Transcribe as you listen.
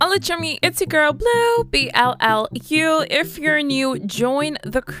Hello, Chomi. It's your girl, Blue, bllu. If you're new, join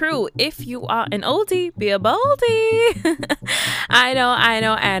the crew. If you are an oldie, be a boldie. I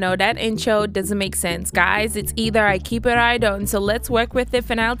know. That intro doesn't make sense, guys. It's either I keep it or I don't. So let's work with it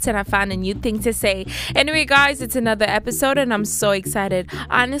for now till I find a new thing to say. Anyway, guys, it's another episode and I'm so excited.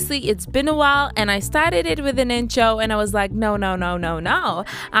 Honestly, it's been a while and I started it with an intro and I was like, no.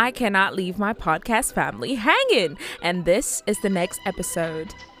 I cannot leave my podcast family hanging. And this is the next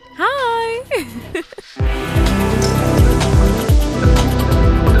episode. Hi!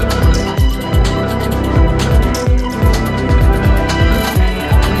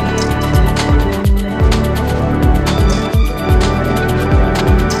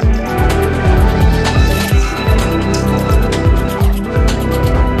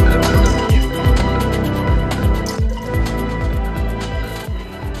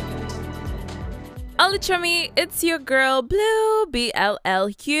 Chomi, it's your girl Blue,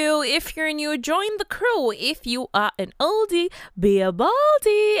 bllu. If you're new, join the crew. If you are an oldie, be a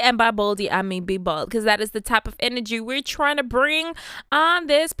baldy. And by baldy, I mean be bald, because that is the type of energy we're trying to bring on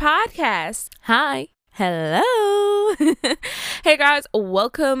this podcast. Hi. Hello. Hey guys,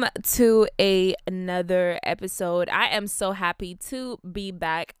 welcome to another episode. I am so happy to be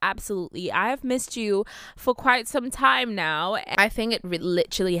back. Absolutely. I have missed you for quite some time now. I think it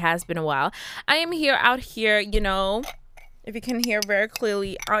literally has been a while. I am out here, if you can hear very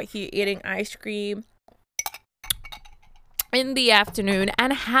clearly, out here eating ice cream in the afternoon,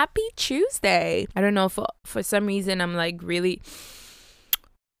 and happy Tuesday. I don't know, for some reason I'm like really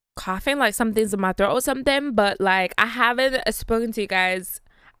coughing, like something's in my throat or something, but like I haven't spoken to you guys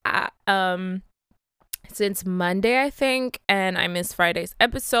since Monday, I think, and I missed Friday's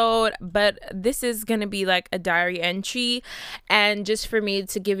episode, but this is gonna be like a diary entry and just for me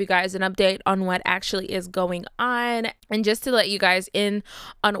to give you guys an update on what actually is going on and just to let you guys in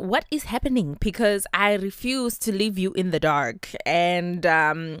on what is happening, because I refuse to leave you in the dark. And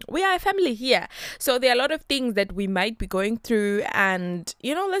we are a family here, so there are a lot of things that we might be going through, and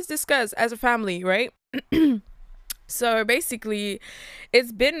let's discuss as a family, right? So basically,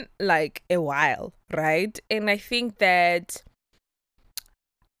 it's been like a while, right? And I think that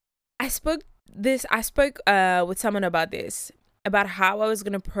I spoke with someone about this, about how I was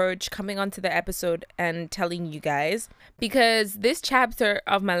going to approach coming onto the episode and telling you guys, because this chapter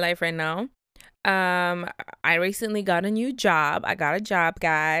of my life right now, I recently got a new job. I got a job,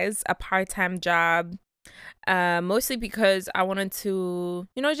 guys, a part-time job. Mostly because I wanted to,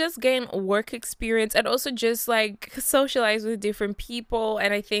 just gain work experience and also just like socialize with different people.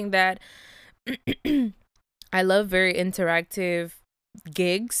 And I think that I love very interactive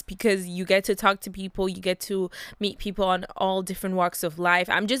gigs because you get to talk to people, you get to meet people on all different walks of life.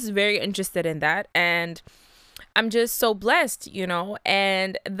 I'm just very interested in that, and I'm just so blessed,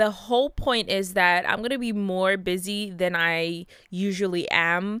 and the whole point is that I'm going to be more busy than I usually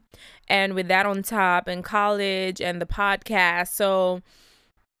am. And with that on top, and college and the podcast, so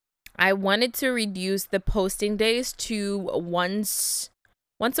I wanted to reduce the posting days to once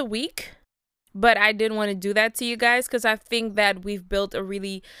a week. But I didn't want to do that to you guys because I think that we've built a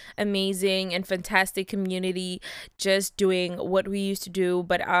really amazing and fantastic community just doing what we used to do.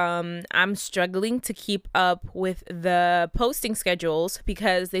 But I'm struggling to keep up with the posting schedules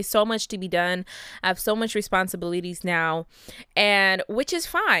because there's so much to be done. I have so much responsibilities now, and which is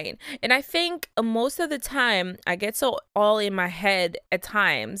fine. And I think most of the time I get so all in my head at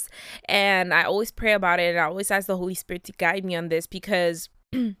times, and I always pray about it, and I always ask the Holy Spirit to guide me on this because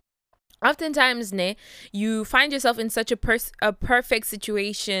oftentimes, you find yourself in such a perfect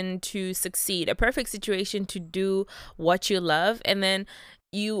situation to succeed, a perfect situation to do what you love, and then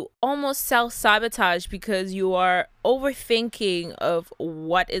you almost self-sabotage because you are overthinking of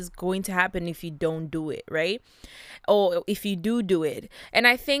what is going to happen if you don't do it, right? Or if you do it. And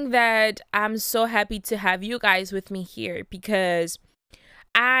I think that I'm so happy to have you guys with me here because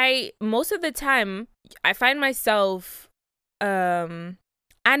most of the time, I find myself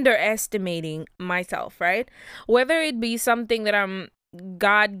underestimating myself, right? Whether it be something that I'm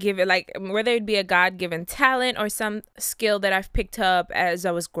God-given, like whether it be a God-given talent or some skill that I've picked up as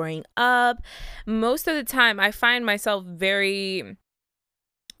I was growing up, most of the time I find myself very,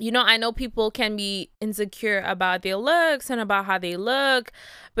 I know people can be insecure about their looks and about how they look,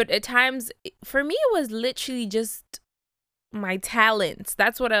 but at times for me it was literally just my talents.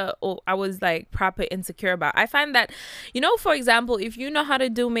 That's what I was like proper insecure about. I find that, for example, if you know how to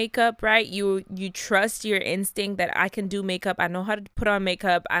do makeup, right, you trust your instinct that I can do makeup. I know how to put on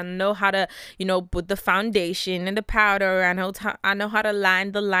makeup. I know how to, put the foundation and the powder. I know how to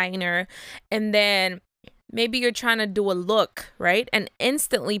line the liner. And then maybe you're trying to do a look, right? And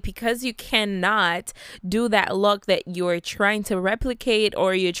instantly, because you cannot do that look that you're trying to replicate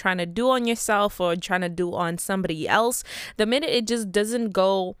or you're trying to do on yourself or trying to do on somebody else, the minute it just doesn't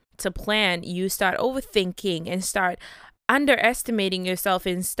go to plan, you start overthinking and start underestimating yourself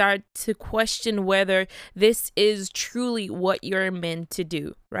and start to question whether this is truly what you're meant to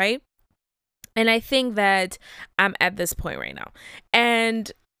do, right? And I think that I'm at this point right now.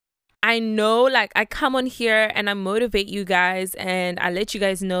 And I know, like, I come on here and I motivate you guys and I let you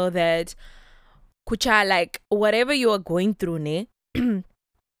guys know that, kucha, like, whatever you are going through, ne,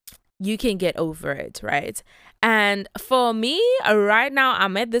 you can get over it, right? And for me, right now,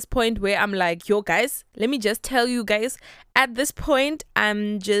 I'm at this point where I'm like, yo, guys, let me just tell you guys, at this point,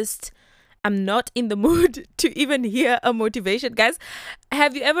 I'm not in the mood to even hear a motivation. Guys,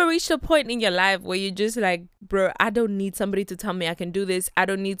 have you ever reached a point in your life where you're just like, bro, I don't need somebody to tell me I can do this. I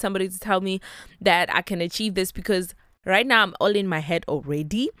don't need somebody to tell me that I can achieve this, because right now I'm all in my head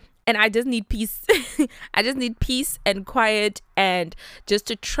already. And I just need peace. I just need peace and quiet and just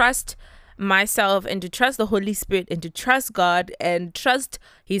to trust myself and to trust the Holy Spirit and to trust God and trust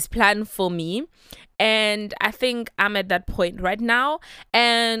His plan for me. And I think I'm at that point right now.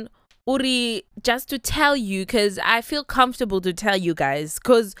 And Uri, just to tell you, because I feel comfortable to tell you guys,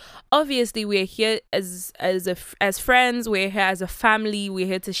 because obviously we're here as friends, we're here as a family, we're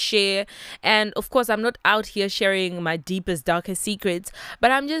here to share. And of course, I'm not out here sharing my deepest, darkest secrets,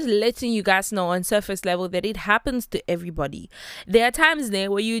 but I'm just letting you guys know on surface level that it happens to everybody. There are times there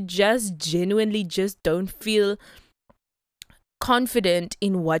where you just genuinely just don't feel confident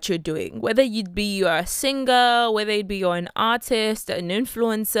in what you're doing, whether you're a singer, whether it be you're an artist, an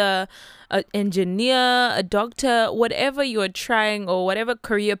influencer, an engineer, a doctor, whatever you're trying, or whatever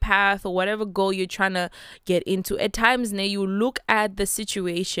career path or whatever goal you're trying to get into. At times now you look at the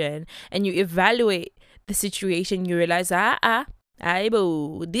situation and you evaluate the situation, you realize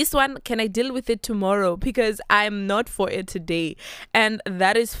this one, can I deal with it tomorrow, because I'm not for it today. And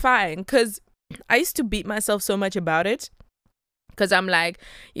that is fine, because I used to beat myself so much about it. Because I'm like,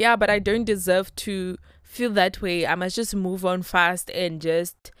 yeah, but I don't deserve to feel that way. I must just move on fast and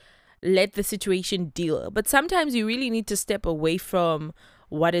just let the situation deal. But sometimes you really need to step away from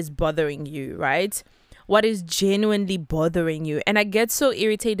what is bothering you, right? What is genuinely bothering you. And I get so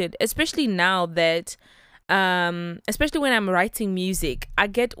irritated, especially now that, especially when I'm writing music, I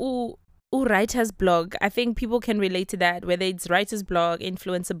get, writer's blog. I think people can relate to that, whether it's writer's blog,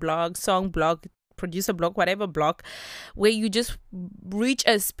 influencer blog, song blog, producer blog, whatever blog, where you just reach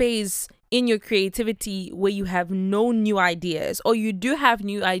a space in your creativity where you have no new ideas, or you do have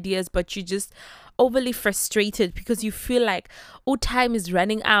new ideas but you just overly frustrated because you feel like, time is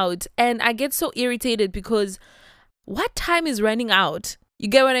running out. And I get so irritated because what time is running out? You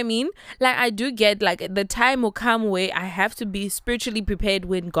get what I mean? Like, I do get, like, the time will come where I have to be spiritually prepared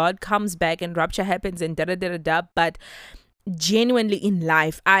when God comes back and rapture happens and da-da-da-da-da. But genuinely in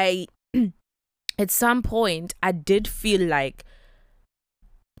life, at some point, I did feel like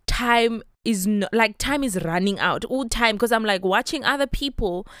time is running out all time, because I'm like watching other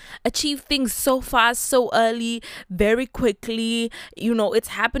people achieve things so fast, so early, very quickly. It's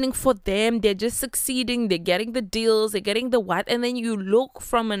happening for them. They're just succeeding. They're getting the deals. They're getting the what. And then you look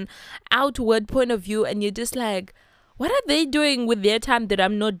from an outward point of view and you're just like, what are they doing with their time that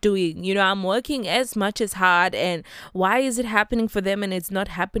I'm not doing? I'm working as much as hard, and why is it happening for them and it's not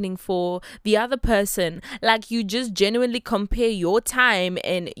happening for the other person? Like, you just genuinely compare your time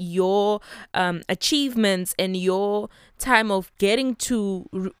and your achievements and your time of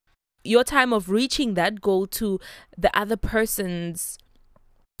your time of reaching that goal to the other person's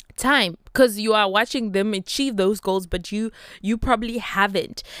time, because you are watching them achieve those goals, but you probably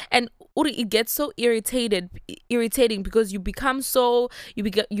haven't. And it gets so irritating because you begin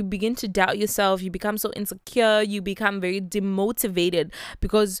to doubt yourself. You become so insecure. You become very demotivated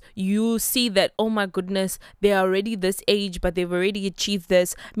because you see that, oh my goodness, they're already this age, but they've already achieved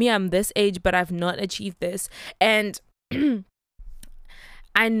this. Me, I'm this age, but I've not achieved this. And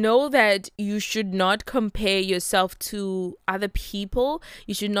I know that you should not compare yourself to other people.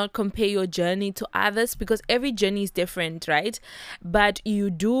 You should not compare your journey to others, because every journey is different, right? But you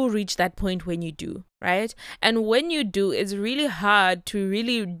do reach that point when you do, right? And when you do, it's really hard to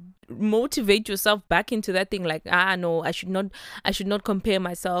really motivate yourself back into that thing. Like, no, I should not compare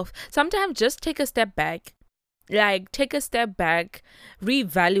myself. Sometimes just take a step back.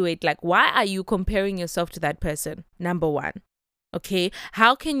 Reevaluate. Like, why are you comparing yourself to that person? Number one. Okay,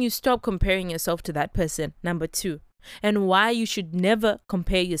 how can you stop comparing yourself to that person? Number two. And why you should never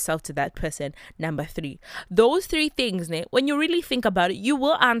compare yourself to that person? Number three. Those three things, when you really think about it, you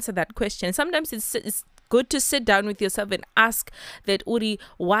will answer that question. Sometimes it's good to sit down with yourself and ask that, Uri,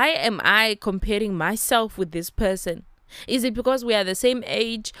 why am I comparing myself with this person? Is it because we are the same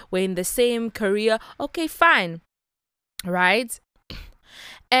age, we're in the same career? Okay, fine, right?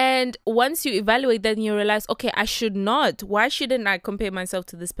 And once you evaluate that, you realize, okay, I should not. Why shouldn't I compare myself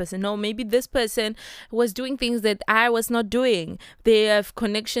to this person? No, maybe this person was doing things that I was not doing. They have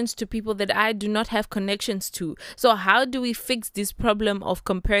connections to people that I do not have connections to. So how do we fix this problem of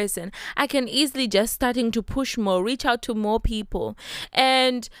comparison? I can easily just starting to push more, reach out to more people.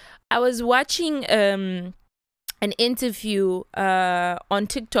 And I was watching an interview on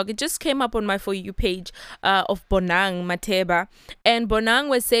TikTok. It just came up on my For You page of Bonang Mateba. And Bonang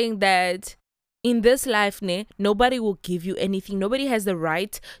was saying that in this life, nobody will give you anything. Nobody has the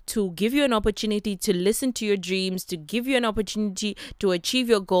right to give you an opportunity to listen to your dreams, to give you an opportunity to achieve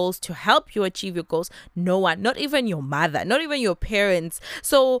your goals, to help you achieve your goals. No one, not even your mother, not even your parents.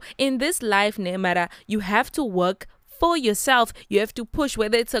 So in this life, Mara, you have to work for yourself. You have to push,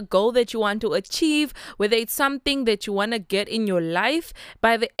 whether it's a goal that you want to achieve, whether it's something that you want to get in your life.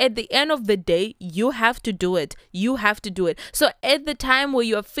 At the end of the day, you have to do it. You have to do it. So at the time where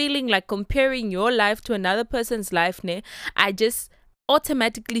you're feeling like comparing your life to another person's life, I just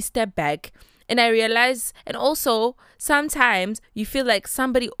automatically step back. And I realize, and also sometimes you feel like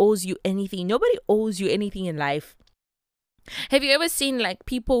somebody owes you anything. Nobody owes you anything in life. Have you ever seen like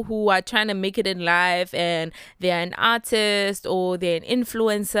people who are trying to make it in life and they're an artist or they're an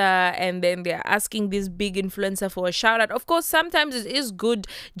influencer, and then they're asking this big influencer for a shout out? Of course, sometimes it is good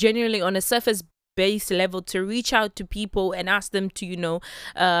generally on a surface base level to reach out to people and ask them to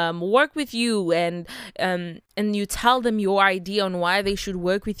work with you, and you tell them your idea on why they should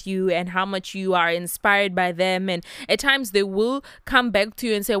work with you and how much you are inspired by them. And at times they will come back to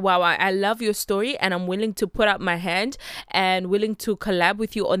you and say, wow, I love your story and I'm willing to put up my hand and willing to collab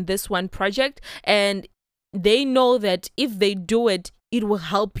with you on this one project. And they know that if they do it, it will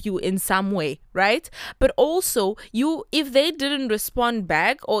help you in some way, right? But also, if they didn't respond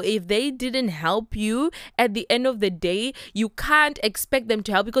back or if they didn't help you, at the end of the day, you can't expect them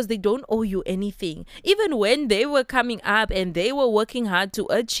to help because they don't owe you anything. Even when they were coming up and they were working hard to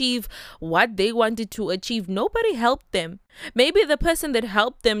achieve what they wanted to achieve, nobody helped them. Maybe the person that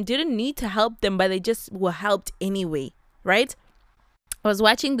helped them didn't need to help them, but they just were helped anyway, right? I was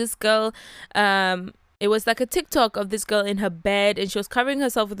watching this girl, it was like a TikTok of this girl in her bed, and she was covering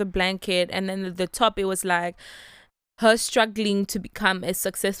herself with a blanket, and then at the top it was like her struggling to become a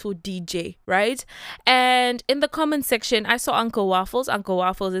successful DJ, right? And in the comment section, I saw Uncle Waffles. Uncle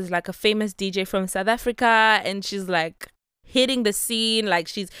Waffles is like a famous DJ from South Africa, and she's like hitting the scene, like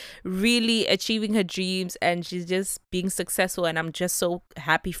she's really achieving her dreams and she's just being successful, and I'm just so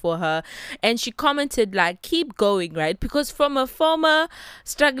happy for her. And she commented like, keep going, right? Because from a former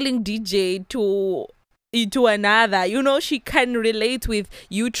struggling DJ to another, she can relate with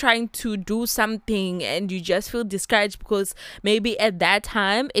you trying to do something and you just feel discouraged because maybe at that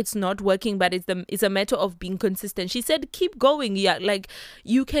time it's not working, but it's a matter of being consistent. She said keep going, yeah, like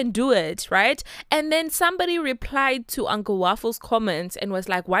you can do it, right? And then somebody replied to Uncle Waffle's comments and was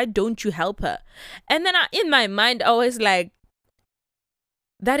like, why don't you help her? And then in my mind I was like,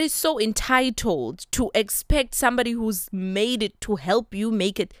 that is so entitled to expect somebody who's made it to help you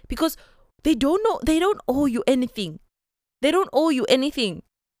make it, because they don't owe you anything. They don't owe you anything.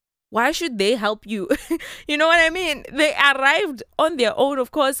 Why should they help you? You know what I mean? They arrived on their own. Of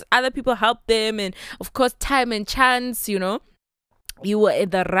course, other people helped them, and of course, time and chance, you were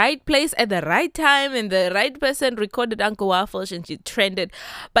at the right place at the right time, and the right person recorded Uncle Waffles and she trended.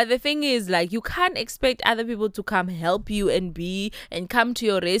 But the thing is, like, you can't expect other people to come help you and come to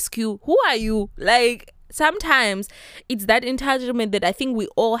your rescue. Who are you? Like, sometimes it's that entitlement that I think we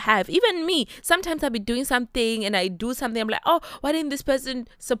all have. Even me, sometimes I'll be doing something and I do something, I'm like, oh, why didn't this person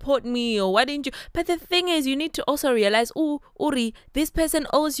support me, or why didn't you? But the thing is, you need to also realize, oh, Uri, this person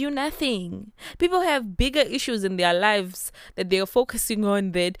owes you nothing. People have bigger issues in their lives that they are focusing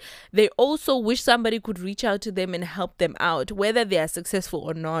on, that they also wish somebody could reach out to them and help them out, whether they are successful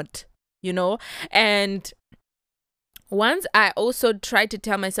or not, and once I also try to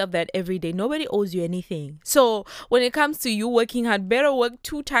tell myself that every day, nobody owes you anything. So when it comes to you working hard, better work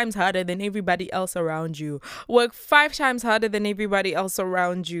 2 times harder than everybody else around you. Work 5 times harder than everybody else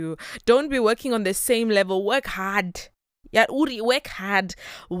around you. Don't be working on the same level. Work hard. Yeah, Uri, work hard.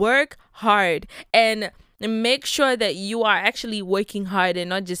 Work hard. And make sure that you are actually working hard and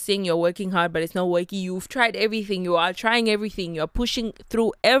not just saying you're working hard, but it's not working. You've tried everything. You are trying everything. You're pushing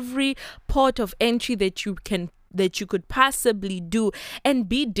through every port of entry that you can that you could possibly do and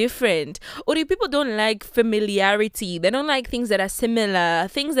be different. Or if people don't like familiarity, they don't like things that are similar,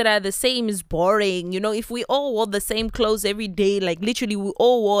 things that are the same is boring. If we all wore the same clothes every day, like literally we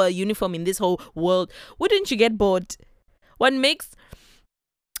all wore a uniform in this whole world, wouldn't you get bored? What makes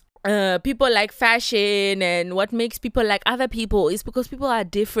people like fashion and what makes people like other people is because people are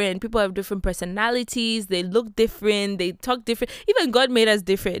different. People have different personalities, they look different, they talk different. Even God made us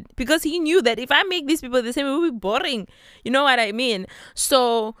different because he knew that if I make these people the same, it will be boring. You know what I mean?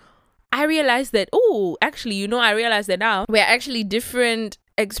 So I realized that, I realized that now we're actually different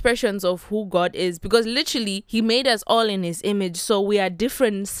expressions of who God is, because literally he made us all in his image, so we are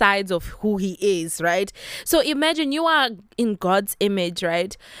different sides of who he is, right? So imagine you are in God's image,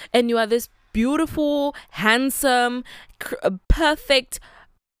 right? And you are this beautiful, handsome, perfect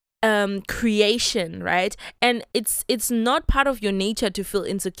creation, right? And it's not part of your nature to feel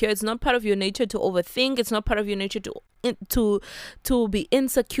insecure. It's not part of your nature to overthink. It's not part of your nature to be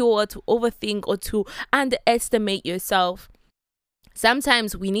insecure, to overthink, or to underestimate yourself.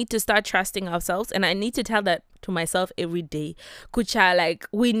 Sometimes we need to start trusting ourselves, and I need to tell that to myself every day. Kucha, like,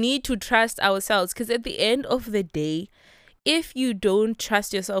 we need to trust ourselves, because at the end of the day, if you don't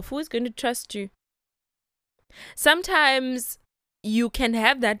trust yourself, who is going to trust you? Sometimes you can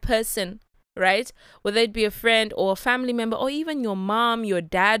have that person, right? Whether it be a friend or a family member or even your mom, your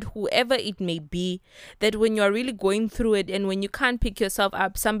dad, whoever it may be, that when you're really going through it and when you can't pick yourself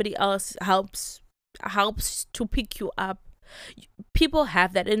up, somebody else helps to pick you up. People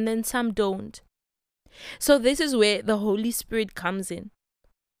have that, and then some don't. So this is where the Holy Spirit comes in.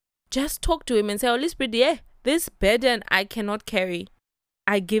 Just talk to him and say, Holy Spirit, this burden I cannot carry.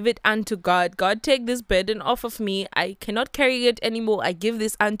 I give it unto God. God, take this burden off of me. I cannot carry it anymore. I give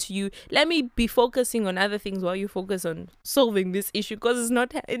this unto you. Let me be focusing on other things while you focus on solving this issue, because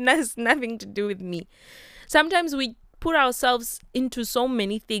it has nothing to do with me. Sometimes we put ourselves into so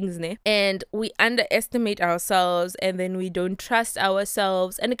many things, and we underestimate ourselves, and then we don't trust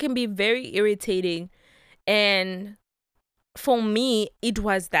ourselves, and it can be very irritating. And for me, it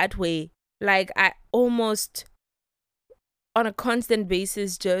was that way. Like, I almost on a constant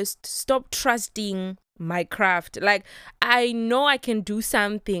basis just stop trusting my craft. Like, I know I can do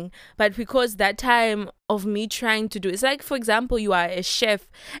something, but because that time of me trying to do, it's like, for example, you are a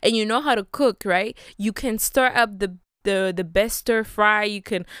chef and you know how to cook, right? You can stir up the best stir fry, you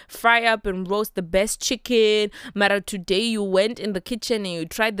can fry up and roast the best chicken. But today you went in the kitchen and you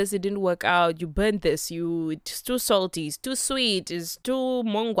tried this, it didn't work out, you burnt this, it's too salty, it's too sweet, it's too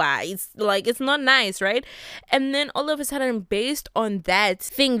mongwa, it's not nice, right? And then all of a sudden, based on that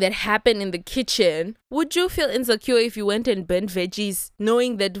thing that happened in the kitchen, would you feel insecure if you went and burnt veggies,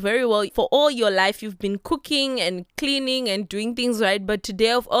 knowing that very well for all your life you've been cooking and cleaning and doing things right, but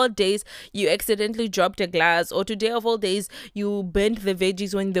today of all days you accidentally dropped a glass, or today of all days you burnt the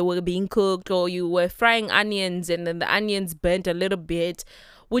veggies when they were being cooked, or you were frying onions and then the onions burnt a little bit?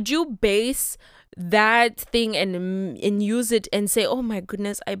 Would you base that thing and use it and say, oh my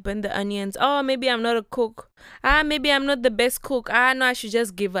goodness, I burnt the onions, oh maybe I'm not a cook, maybe I'm not the best cook, no, I should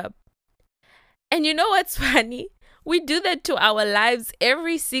just give up? And you know what's funny? We do that to our lives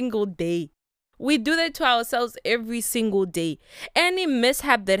every single day. We do that to ourselves every single day. Any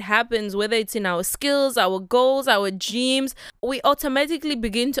mishap that happens, whether it's in our skills, our goals, our dreams, we automatically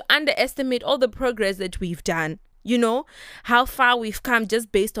begin to underestimate all the progress that we've done. How far we've come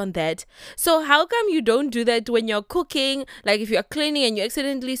just based on that. So how come you don't do that when you're cooking? Like, if you're cleaning and you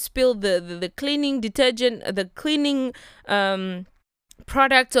accidentally spill the cleaning detergent, the cleaning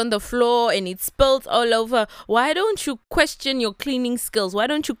product on the floor, and it spills all over, why don't you question your cleaning skills? Why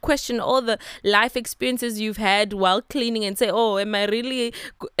don't you question all the life experiences you've had while cleaning and say, oh, am I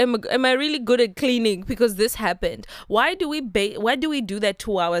really good at cleaning because this happened? Why do we do that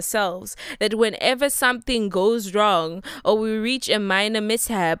to ourselves, that whenever something goes wrong, or we reach a minor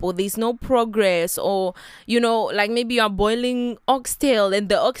mishap, or there's no progress, or like maybe you're boiling oxtail and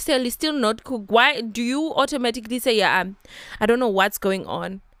the oxtail is still not cooked, why do you automatically say, I don't know what's going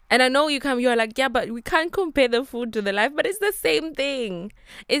on? And I know you're like, yeah, but we can't compare the food to the life, but it's the same thing.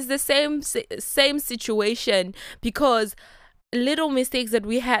 It's the same situation, because little mistakes that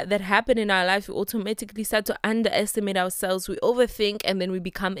we had that happen in our life, we automatically start to underestimate ourselves, we overthink, and then we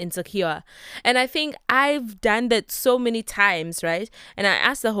become insecure. And I think I've done that so many times, right? And I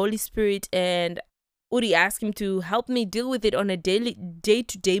asked the Holy Spirit, and Uri asked him to help me deal with it on a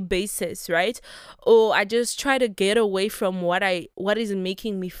day-to-day basis, right? Or I just try to get away from what is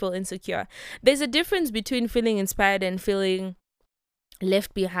making me feel insecure. There's a difference between feeling inspired and feeling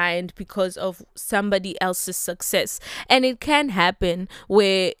left behind because of somebody else's success. And it can happen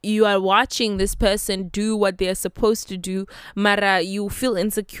where you are watching this person do what they're supposed to do, mara you feel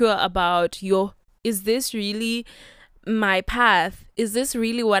insecure about is this really my path? Is this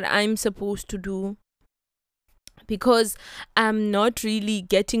really what I'm supposed to do? Because I'm not really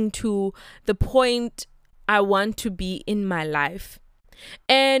getting to the point I want to be in my life.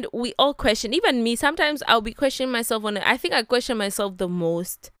 And we all question, even me, sometimes I'll be questioning myself on it. I think I question myself the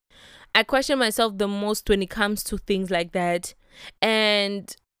most. I question myself the most when it comes to things like that.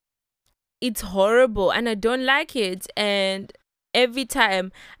 And it's horrible and I don't like it. And every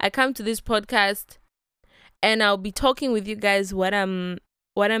time I come to this podcast and I'll be talking with you guys what I'm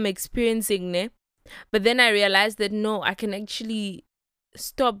experiencing, ne? But then I realized that no, I can actually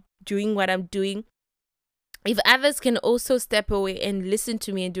stop doing what I'm doing. If others can also step away and listen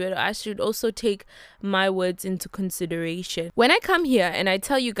to me and do it, I should also take my words into consideration. When I come here and I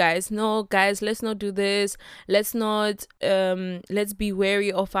tell you guys, no, guys, let's not do this. Let's not, let's be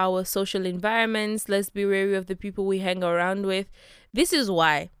wary of our social environments. Let's be wary of the people we hang around with. This is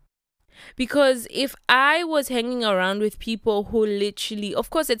why. Because if I was hanging around with people who literally, of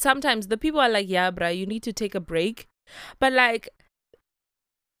course, it's sometimes the people are like, yeah, bruh, you need to take a break. But like,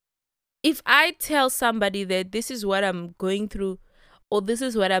 if I tell somebody that this is what I'm going through or this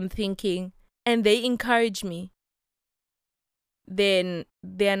is what I'm thinking and they encourage me, then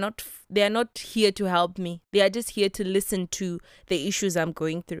they are not here to help me. They are just here to listen to the issues I'm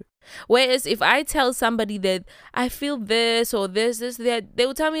going through. Whereas if I tell somebody that I feel this or this, that, they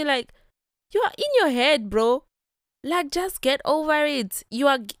will tell me like, you are in your head, bro. Like, just get over it. You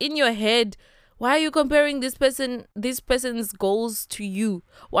are in your head. Why are you comparing this person's goals to you?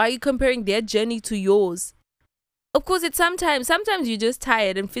 Why are you comparing their journey to yours? Of course, it's sometimes you're just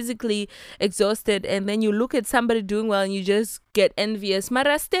tired and physically exhausted, and then you look at somebody doing well and you just get envious.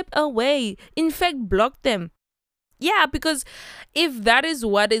 Mara, step away. In fact, block them. Yeah, because if that is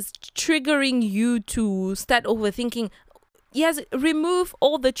what is triggering you to start overthinking, yes, remove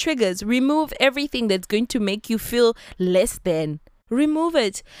all the triggers. Remove everything that's going to make you feel less than. Remove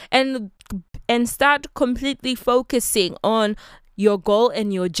it and start completely focusing on your goal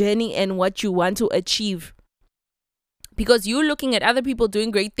and your journey and what you want to achieve. Because you looking at other people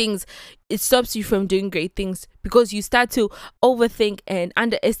doing great things, it stops you from doing great things because you start to overthink and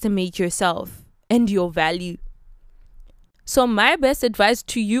underestimate yourself and your value. So my best advice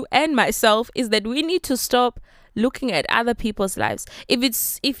to you and myself is that we need to stop looking at other people's lives.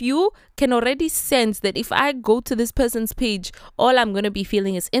 If you can already sense that if I go to this person's page, all I'm going to be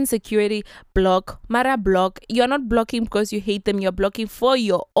feeling is insecurity, block. Mara, block. You're not blocking because you hate them. You're blocking for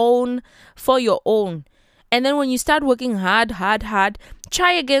your own. And then when you start working hard,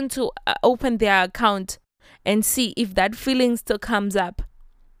 try again to open their account and see if that feeling still comes up.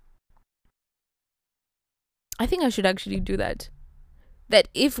 I think I should actually do that. That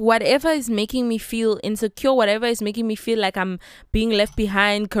if whatever is making me feel insecure, whatever is making me feel like I'm being left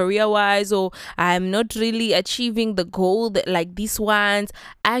behind career-wise, or I'm not really achieving the goal that like these ones,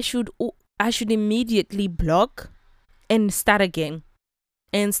 I should immediately block and start again.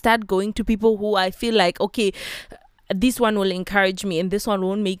 And start going to people who I feel like, okay, this one will encourage me and this one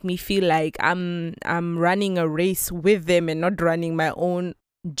won't make me feel like I'm running a race with them and not running my own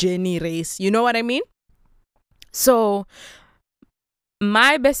journey race. You know what I mean? So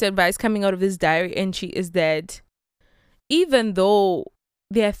my best advice coming out of this diary entry is that even though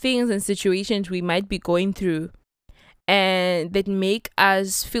there are things and situations we might be going through and that make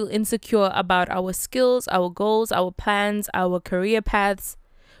us feel insecure about our skills, our goals, our plans, our career paths,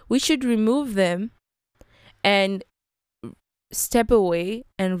 we should remove them and step away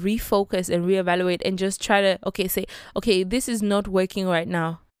and refocus and reevaluate and just try to, say, okay, this is not working right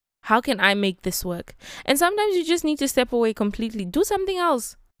now. How can I make this work? And sometimes you just need to step away completely. Do something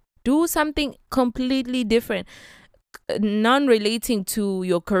else. Do something completely different. Non-relating to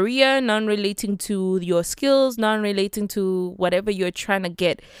your career, non-relating to your skills, non-relating to whatever you're trying to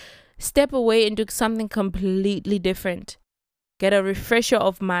get. Step away and do something completely different. Get a refresher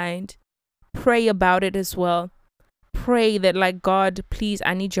of mind. Pray about it as well. Pray that like, God, please,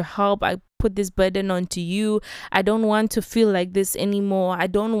 I need your help. I put this burden onto you. I don't want to feel like this anymore. I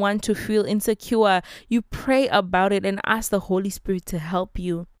don't want to feel insecure. You pray about it and ask the Holy Spirit to help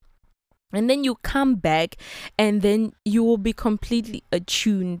you. And then you come back and then you will be completely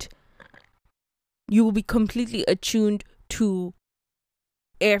attuned. You will be completely attuned to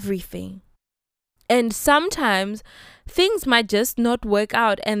everything. And sometimes things might just not work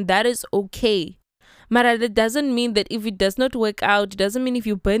out, and that is okay. But that doesn't mean that if it does not work out, it doesn't mean if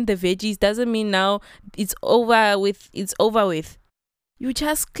you burn the veggies, doesn't mean now it's over with. You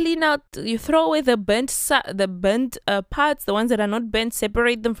just clean out, you throw away the burnt parts, the ones that are not burnt,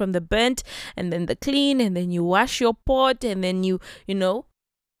 separate them from the burnt, and then the clean, and then you wash your pot, and then you know,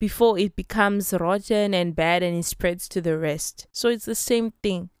 before it becomes rotten and bad and it spreads to the rest. So it's the same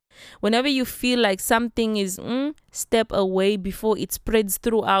thing. Whenever you feel like something is step away before it spreads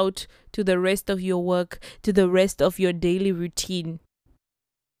throughout to the rest of your work, to the rest of your daily routine.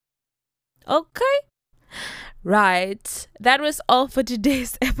 Okay? Right. That was all for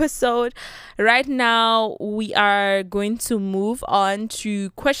today's episode. Right now, we are going to move on to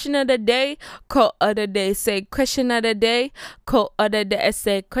question of the day. Quote of the day. Say question of the day. Quote of the day. I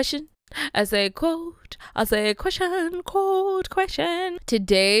say question. I say quote. I say question. Quote question.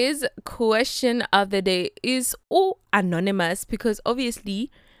 Today's question of the day is anonymous, because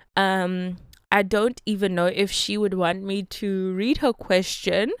obviously, I don't even know if she would want me to read her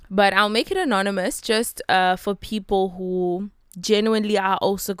question, but I'll make it anonymous just for people who genuinely are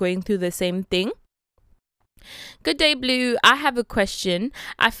also going through the same thing. Good day, Blue. I have a question.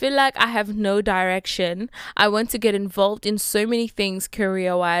 I feel like I have no direction. I want to get involved in so many things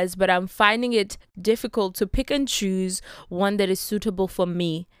career-wise, but I'm finding it difficult to pick and choose one that is suitable for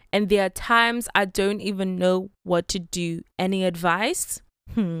me. And there are times I don't even know what to do. Any advice?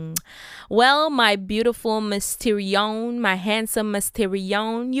 Well, my beautiful Mysterion, my handsome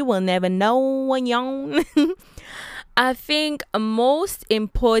Mysterion, you will never know, yon. I think most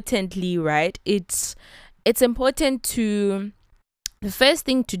importantly, right, it's important to, the first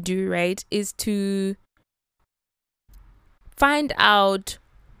thing to do, right, is to find out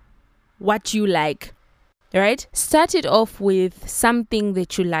what you like, right? Start it off with something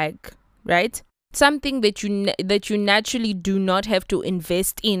that you like, right? Something that you naturally do not have to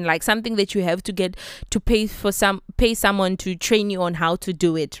invest in, like something that you have to get to pay someone to train you on how to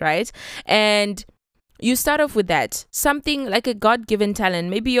do it, right? And you start off with that, something like a God-given talent.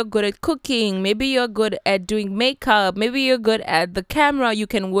 Maybe you're good at cooking, maybe you're good at doing makeup, maybe you're good at the camera, you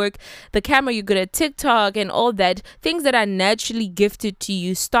can work the camera, you're good at TikTok and all that, things that are naturally gifted to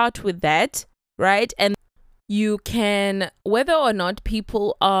you. Start with that, right? And you can, whether or not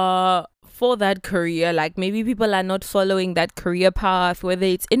people are for that career, like maybe people are not following that career path, whether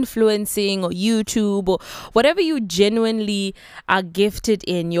it's influencing or YouTube or whatever you genuinely are gifted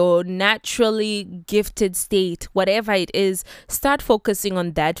in, your naturally gifted state, whatever it is, start focusing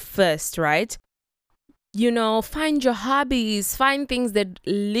on that first, right? You know, find your hobbies, find things that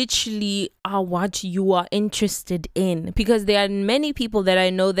literally are what you are interested in, because there are many people that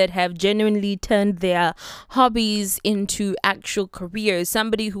I know that have genuinely turned their hobbies into actual careers.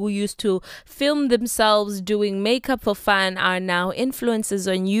 Somebody who used to film themselves doing makeup for fun are now influencers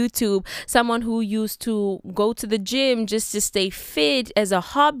on YouTube. Someone who used to go to the gym just to stay fit as a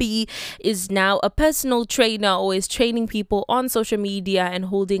hobby is now a personal trainer, or is training people on social media and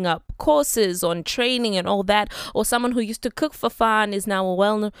holding up courses on training and all that. Or someone who used to cook for fun is now a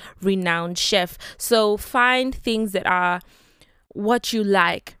well-renowned chef. So find things that are what you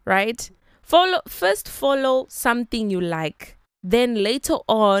like, right? Follow something you like. Then later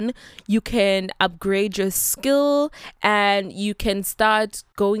on, you can upgrade your skill and you can start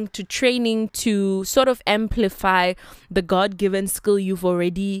going to training to sort of amplify the God-given skill you've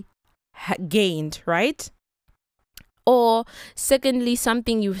already gained, right? Or secondly,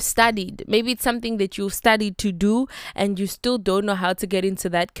 something you've studied. Maybe it's something that you've studied to do and you still don't know how to get into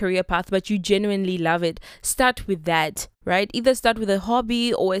that career path, but you genuinely love it. Start with that, right? Either start with a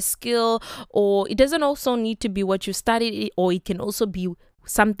hobby or a skill, or it doesn't also need to be what you studied, or it can also be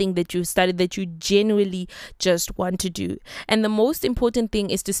something that you studied that you genuinely just want to do. And the most important thing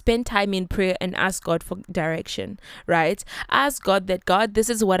is to spend time in prayer and ask God for direction, right? Ask God that, God,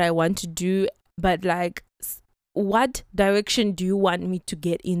 this is what I want to do, but like, what direction do you want me to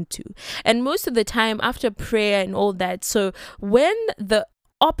get into? And most of the time after prayer and all that, so when the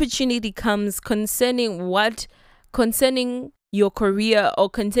opportunity comes concerning your career or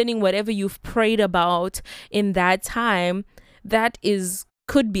concerning whatever you've prayed about in that time, that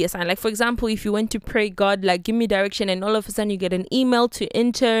could be a sign. Like, for example, if you went to pray, God, like, give me direction, and all of a sudden you get an email to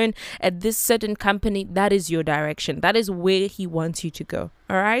intern at this certain company, that is your direction. That is where he wants you to go.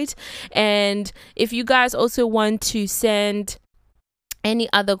 All right. And if you guys also want to send any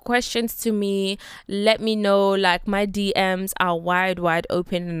other questions to me, let me know. Like, my DMs are wide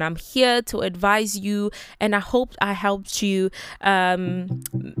open and I'm here to advise you, and I hope I helped you, and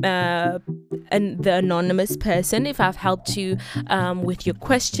the anonymous person, if I've helped you with your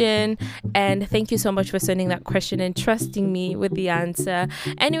question. And thank you so much for sending that question and trusting me with the answer.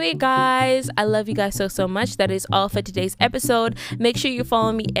 Anyway, guys, I love you guys so much. That is all for today's episode. Make sure you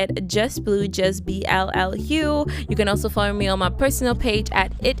follow me at just bllu, just BLLU. You can also follow me on my personal page page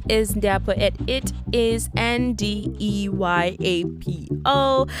at It Is Ndyapo. It is NDEYAPO.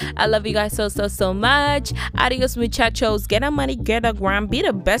 I love you guys so much. Adios, muchachos. Get a money, get a gram. Be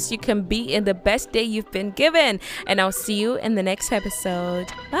the best you can be in the best day you've been given. And I'll see you in the next episode.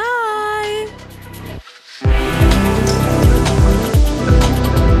 Bye.